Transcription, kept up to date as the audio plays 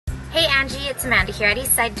Hey Angie, it's Amanda here at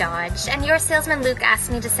Eastside Dodge, and your salesman Luke asked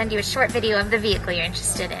me to send you a short video of the vehicle you're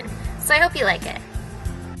interested in, so I hope you like it.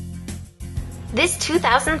 This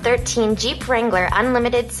 2013 Jeep Wrangler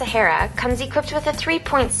Unlimited Sahara comes equipped with a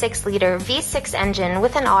 3.6-liter V6 engine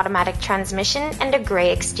with an automatic transmission and a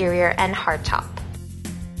gray exterior and hardtop.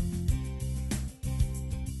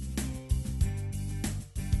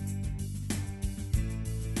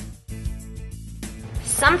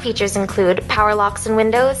 Some features include power locks and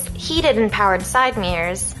windows, heated and powered side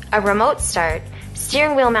mirrors, a remote start,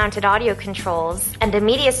 steering wheel mounted audio controls, and a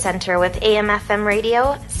media center with AM/FM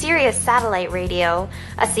radio, Sirius satellite radio,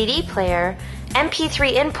 a CD player,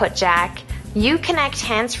 MP3 input jack, Uconnect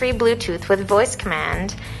hands-free Bluetooth with voice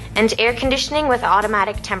command, and air conditioning with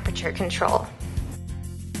automatic temperature control.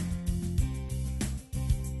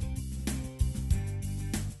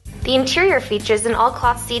 The interior features an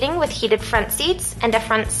all-cloth seating with heated front seats and a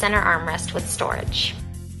front center armrest with storage.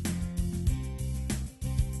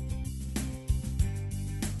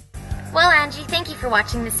 Well, Angie, thank you for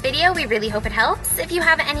watching this video. We really hope it helps. If you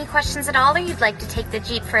have any questions at all or you'd like to take the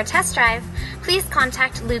Jeep for a test drive, please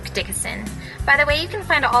contact Luke Dickinson. By the way, you can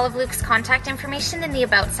find all of Luke's contact information in the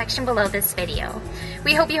About section below this video.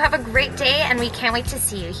 We hope you have a great day, and we can't wait to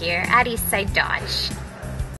see you here at Eastside Dodge.